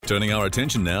Turning our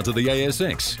attention now to the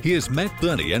ASX, here's Matt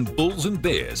Burney and Bulls and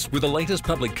Bears with the latest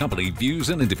public company views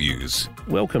and interviews.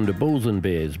 Welcome to Bulls and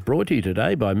Bears, brought to you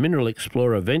today by Mineral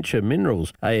Explorer Venture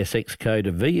Minerals, ASX code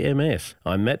VMS.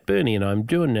 I'm Matt Burney and I'm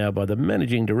joined now by the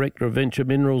Managing Director of Venture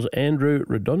Minerals, Andrew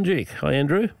Radonjic. Hi,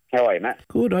 Andrew. How are you, Matt?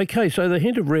 Good. Okay, so the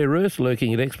hint of rare earths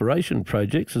lurking at exploration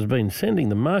projects has been sending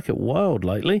the market wild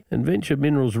lately, and Venture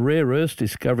Minerals' rare earths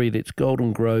discovery at its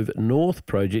Golden Grove North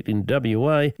project in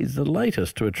WA is the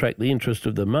latest to attract the interest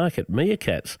of the market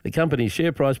meerkats. The company's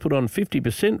share price put on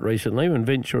 50% recently when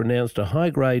Venture announced a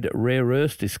high-grade rare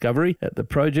earths discovery at the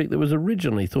project that was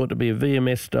originally thought to be a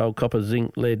VMS-style copper,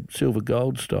 zinc, lead, silver,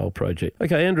 gold-style project.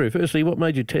 Okay, Andrew, firstly, what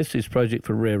made you test this project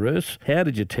for rare earths? How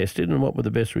did you test it, and what were the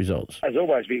best results? As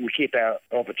always, we keep our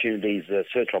opportunities,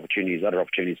 search opportunities, other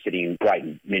opportunities sitting in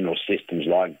great mineral systems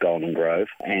like Golden Grove.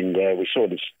 And we saw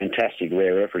this fantastic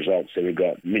rare earth results that we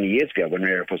got many years ago when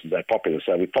rare earth wasn't so popular.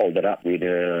 So we followed that up with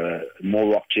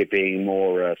more rock chipping,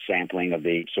 more sampling of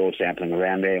the soil sampling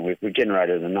around there. And we've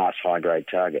generated a nice high-grade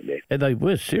target there. And they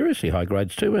were seriously high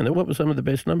grades too, weren't they? What were some of the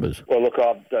best numbers? Well, look,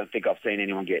 I don't think I've seen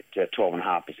anyone get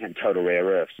 12.5% total rare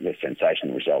earths. They're a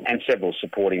sensational result. And several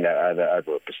supporting that over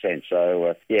 1%.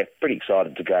 So, pretty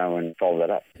excited to go and follow that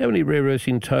up. How many rare earths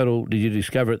in total did you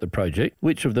discover at the project?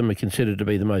 Which of them are considered to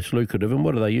be the most lucrative, and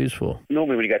what are they used for?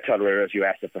 Normally when you go total rare earths, you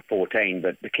ask for 14,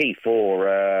 but the key four,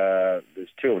 there's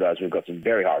two of those. We've got some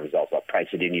very high results like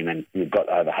praseodymium, and we've got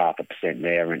over 0.5%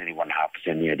 there, and only 1.5%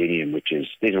 neodymium,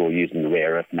 these are all used in the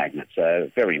rare earth magnet,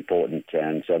 so very important,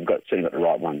 and so I've certainly got the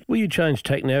right one. Will you change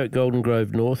tack now at Golden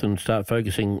Grove North and start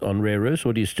focusing on rare earths,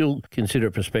 or do you still consider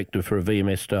it prospective for a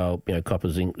VMS-style, copper,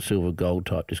 zinc, silver, gold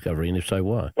type discovery, and if so,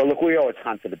 why? Well, look, we always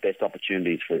hunt for the best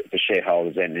opportunities for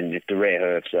shareholders, and if the rare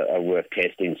earths are worth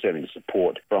testing, certainly the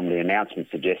support from the announcement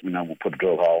suggests we'll put a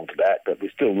drill hole into that, but we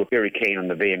still look very keen on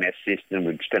the VMS system.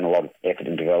 We've spent a lot of effort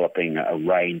in developing a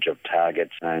range of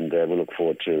targets, and we look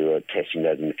forward to testing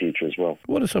those in the future as well.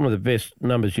 What are some of the best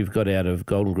numbers you've got out of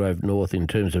Golden Grove North in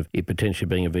terms of it potentially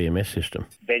being a VMS system?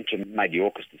 Venture made the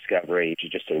Orcus discovery, which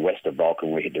is just to the west of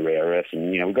Vulcan. We hit the rare earths, and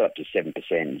we got up to 7%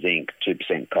 zinc,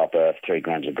 2% copper, 3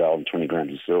 grams of gold, and 20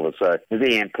 grams of silver. So the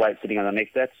VM plate sitting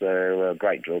underneath that, so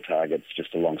great drill targets,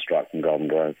 just a long strike from Golden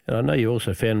Grove. And I know you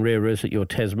also found rare earths at your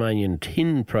Tasmanian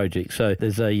tin project, so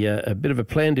there's a bit of a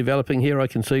plan developing here I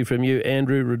can see from you,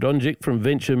 Andrew Radonjic from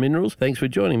Venture Minerals. Thanks for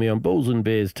joining me on Bulls and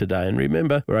Bears today, and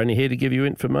remember, we're only here to give you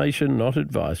information, not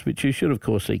advice, which you should of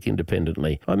course seek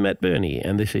independently. I'm Matt Burney,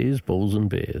 and this is Bulls and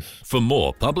Bears. For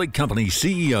more public company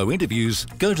CEO interviews,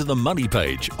 go to the Money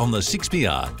page on the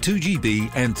 6PR,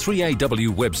 2GB and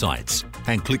 3AW websites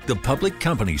and click the Public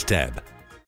Companies tab.